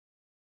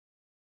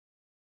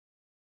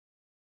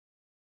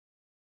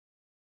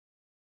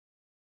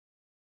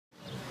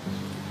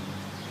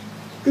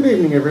Good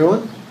evening,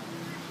 everyone.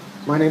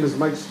 My name is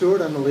Mike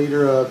Stewart. I'm the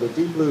leader of the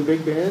Deep Blue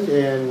Big Band,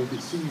 and you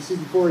see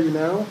before you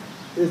now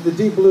is the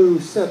Deep Blue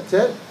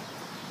Septet.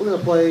 We're going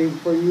to play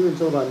for you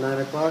until about 9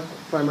 o'clock,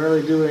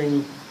 primarily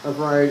doing a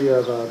variety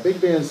of big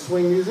band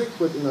swing music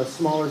in a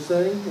smaller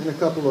setting and a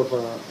couple of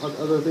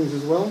other things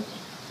as well.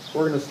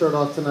 We're going to start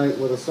off tonight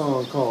with a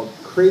song called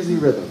Crazy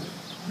Rhythm.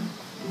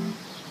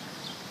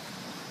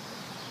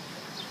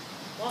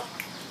 1,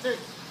 2,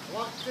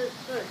 1, 2,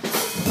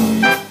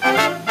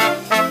 3.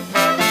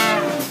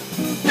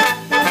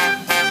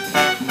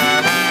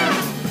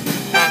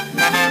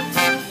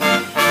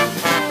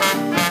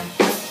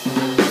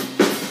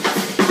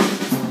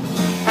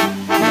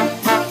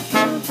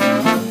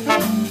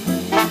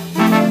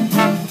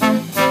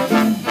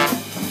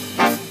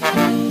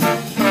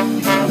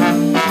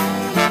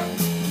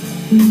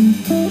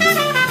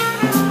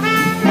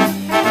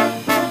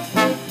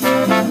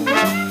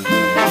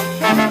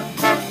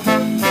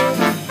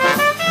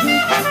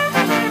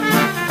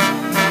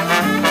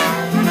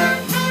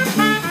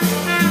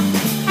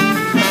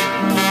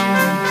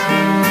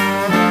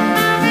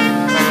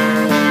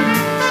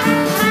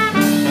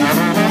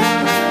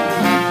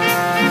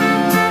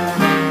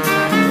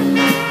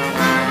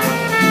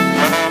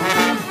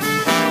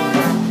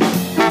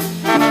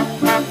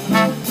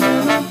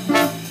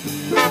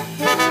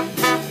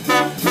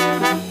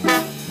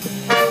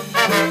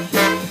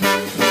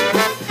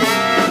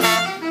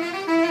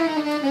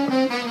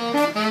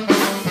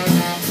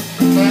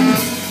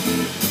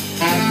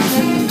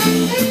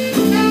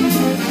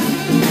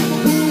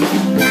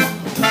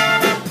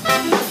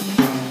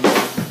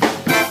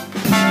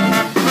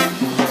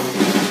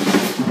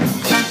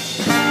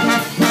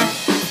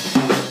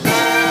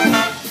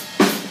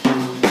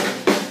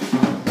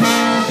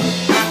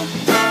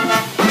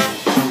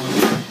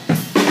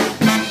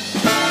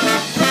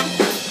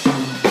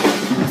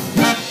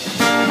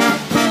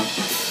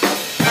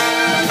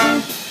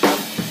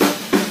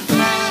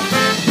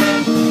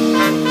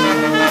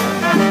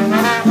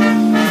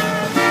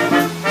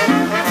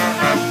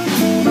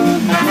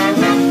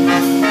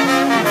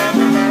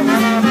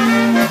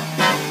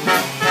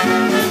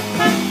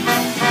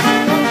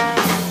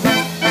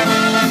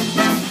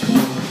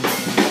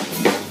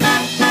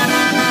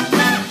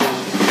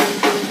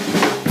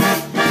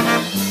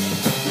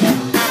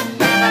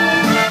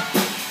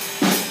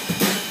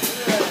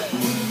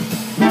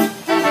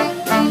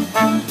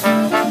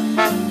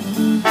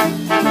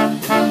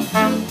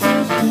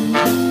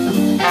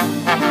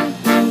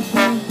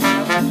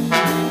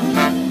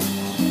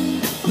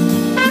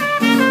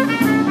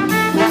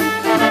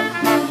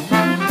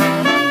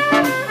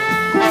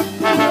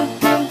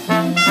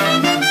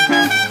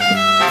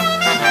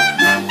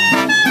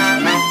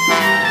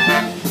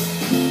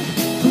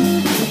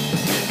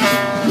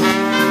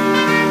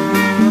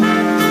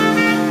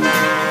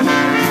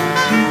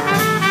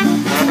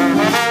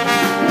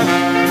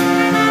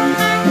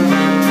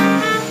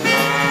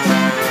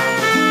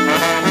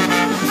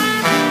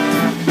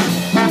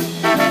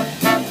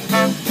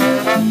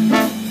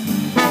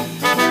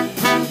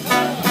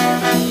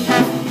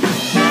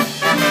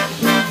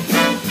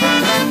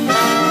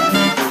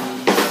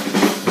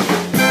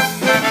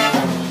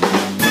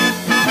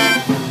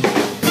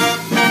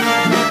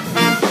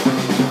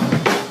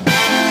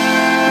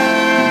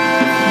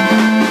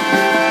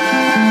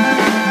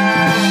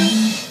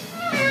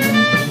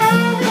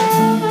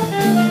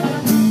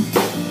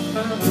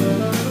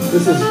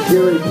 This is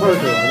Gary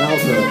Parker on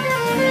alto.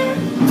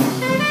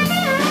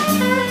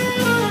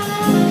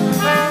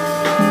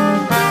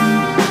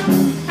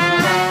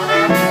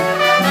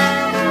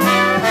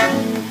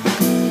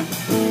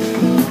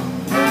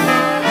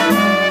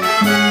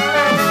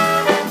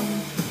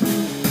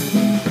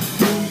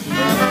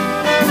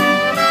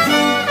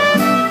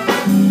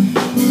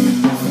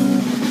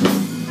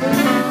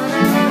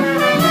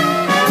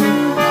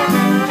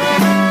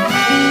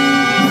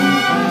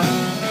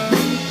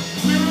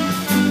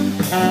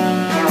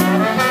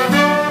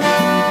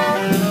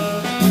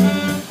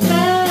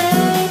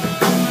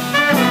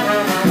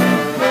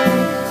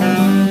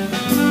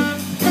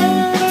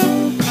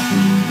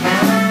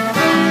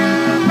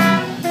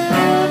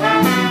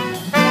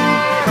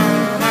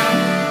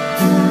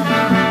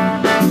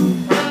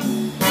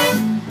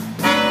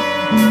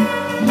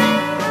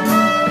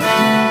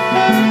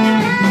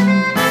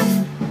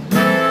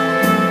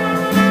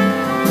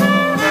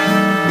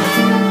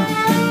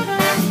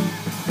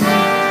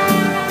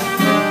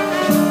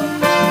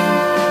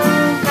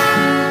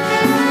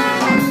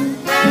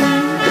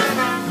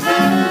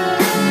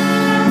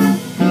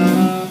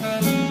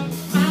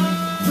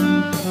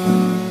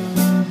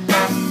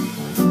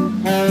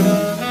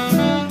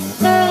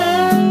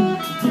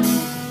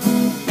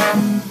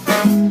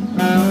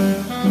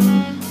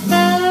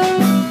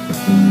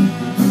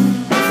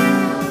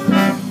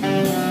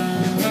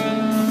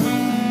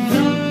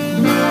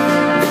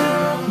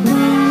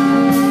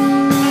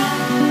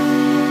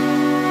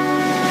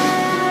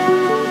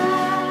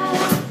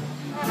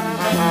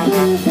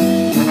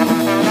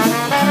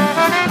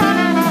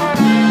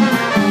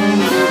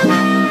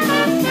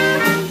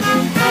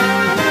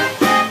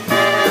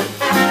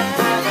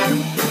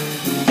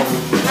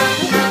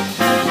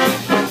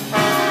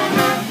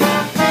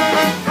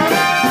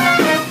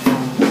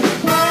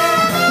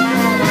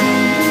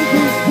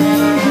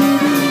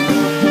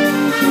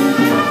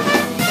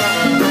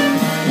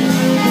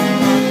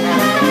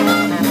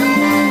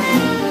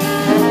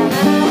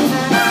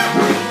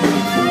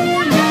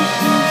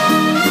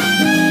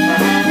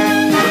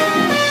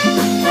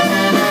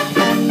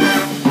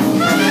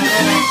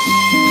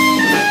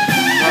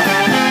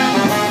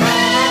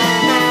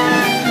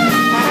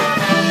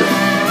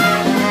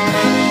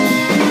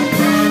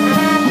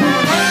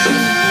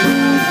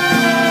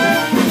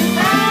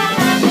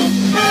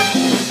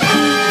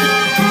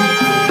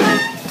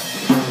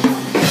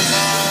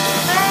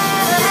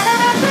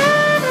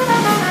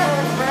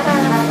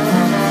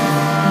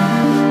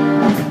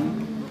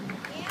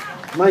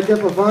 Mike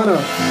Epifano.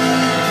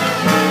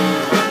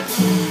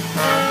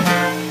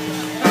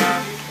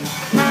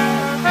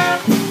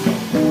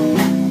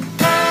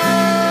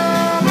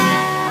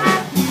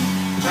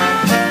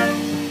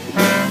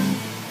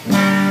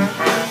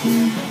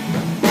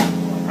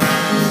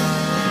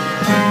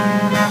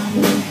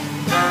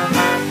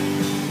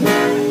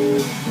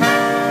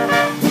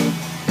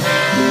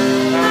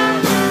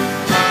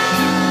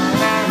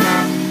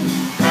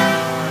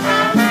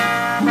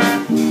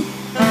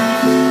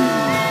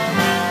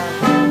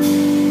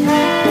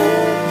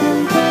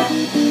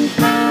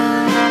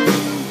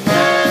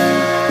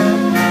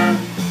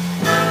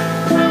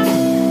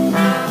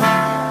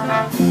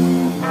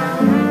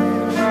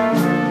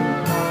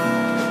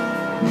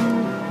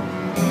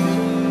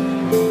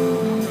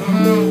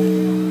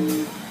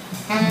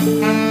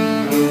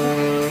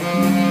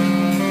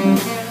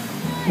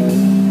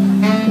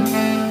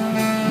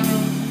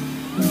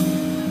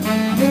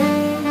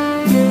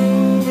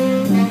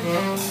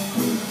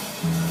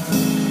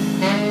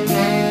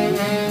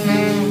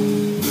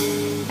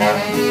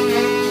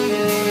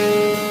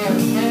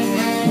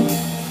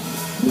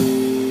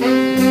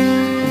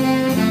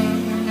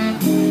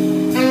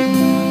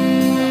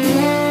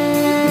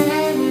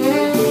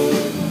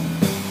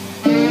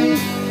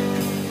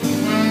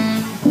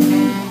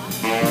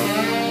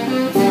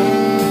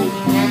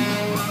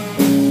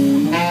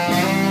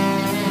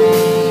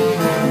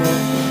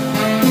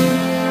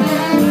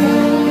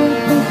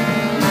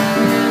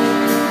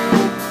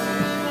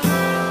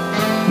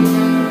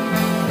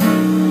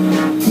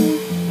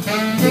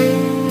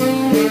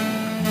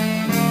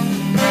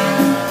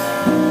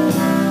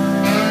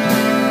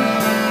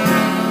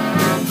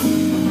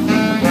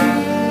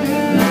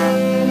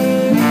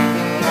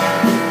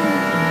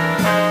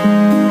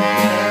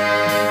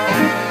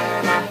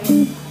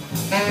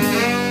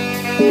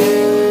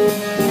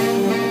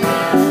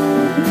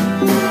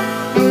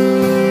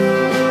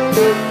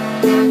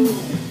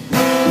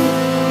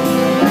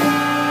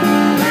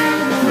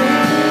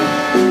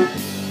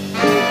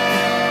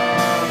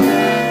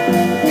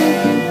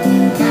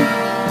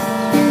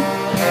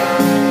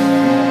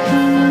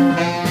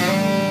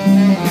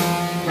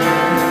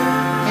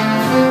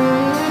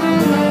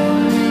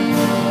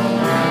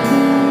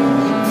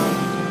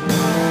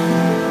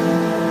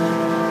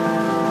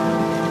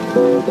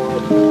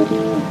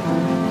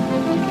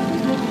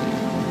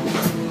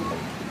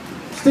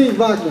 Steve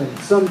Bachman,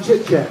 Some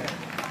Chit Chat.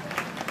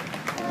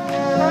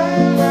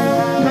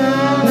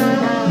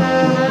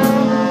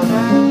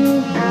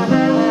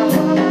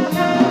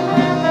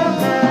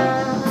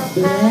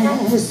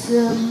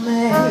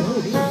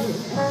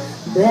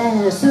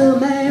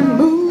 Bésame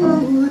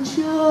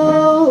mucho.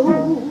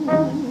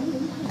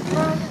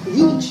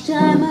 Each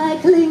time I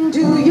cling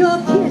to your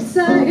kiss,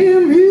 I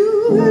hear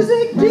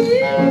music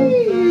divine.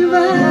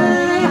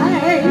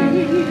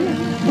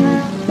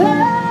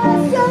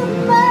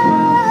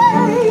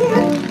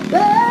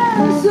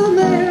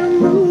 Bésame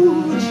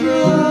mucho.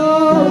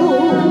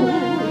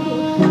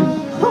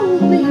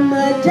 Hold me,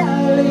 my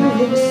darling,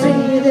 and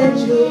say that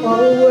you'll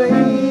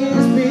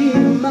always be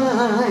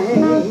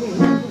mine.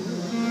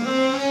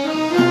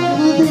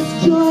 This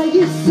joy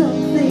is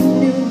something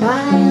new.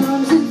 My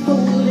arms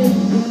enfolded.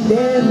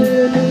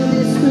 Never knew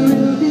this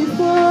thrill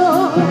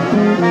before.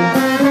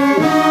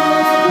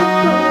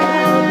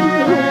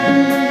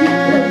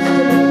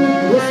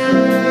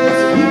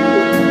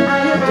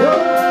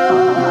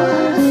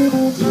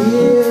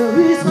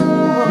 Dearest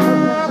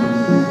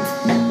one,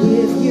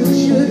 if you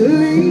should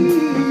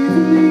leave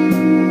me,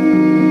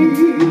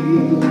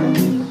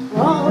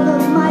 all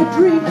of my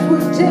dreams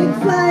would take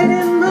flight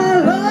and my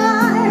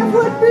life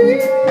would be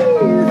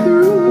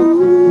through.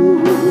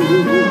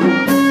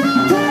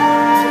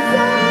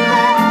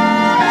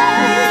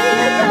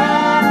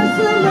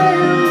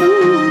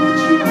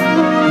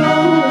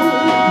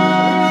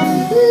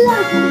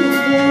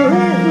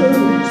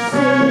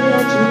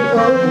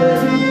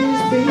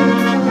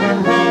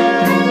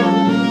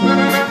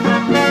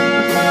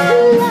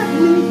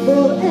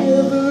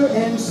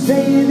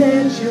 Say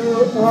that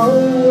you'll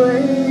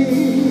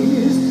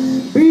always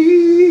be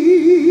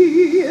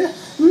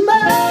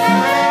mine.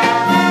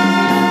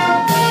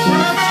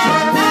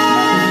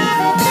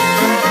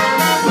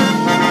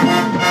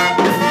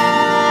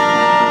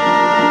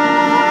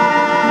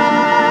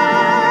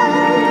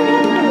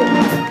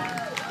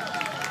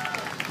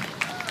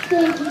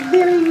 Thank you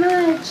very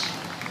much.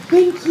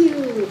 Thank you.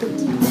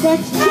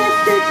 That's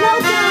Chester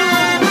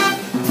Clocktower.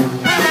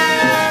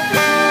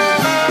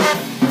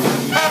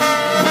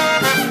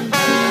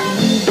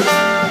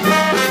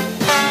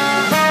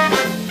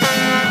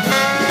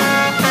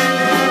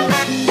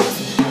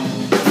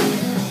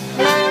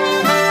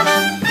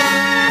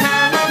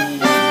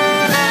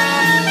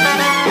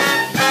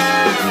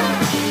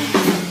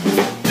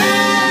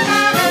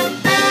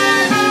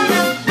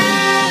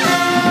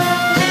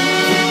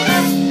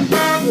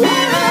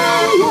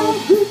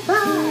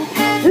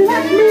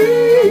 Let me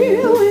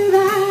with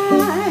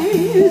eyes.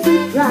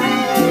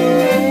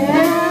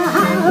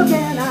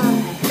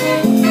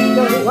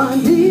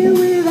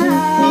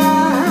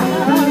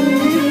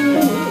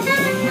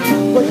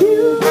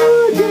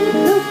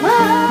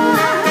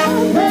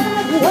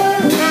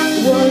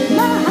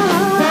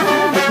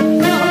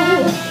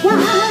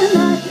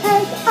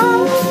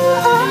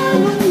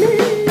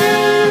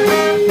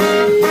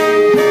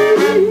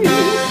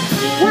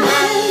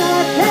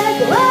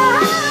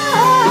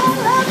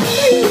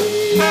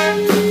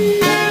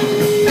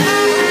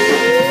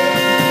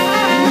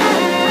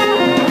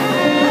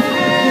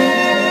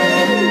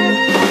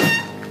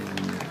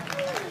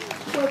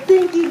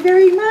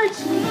 very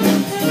much.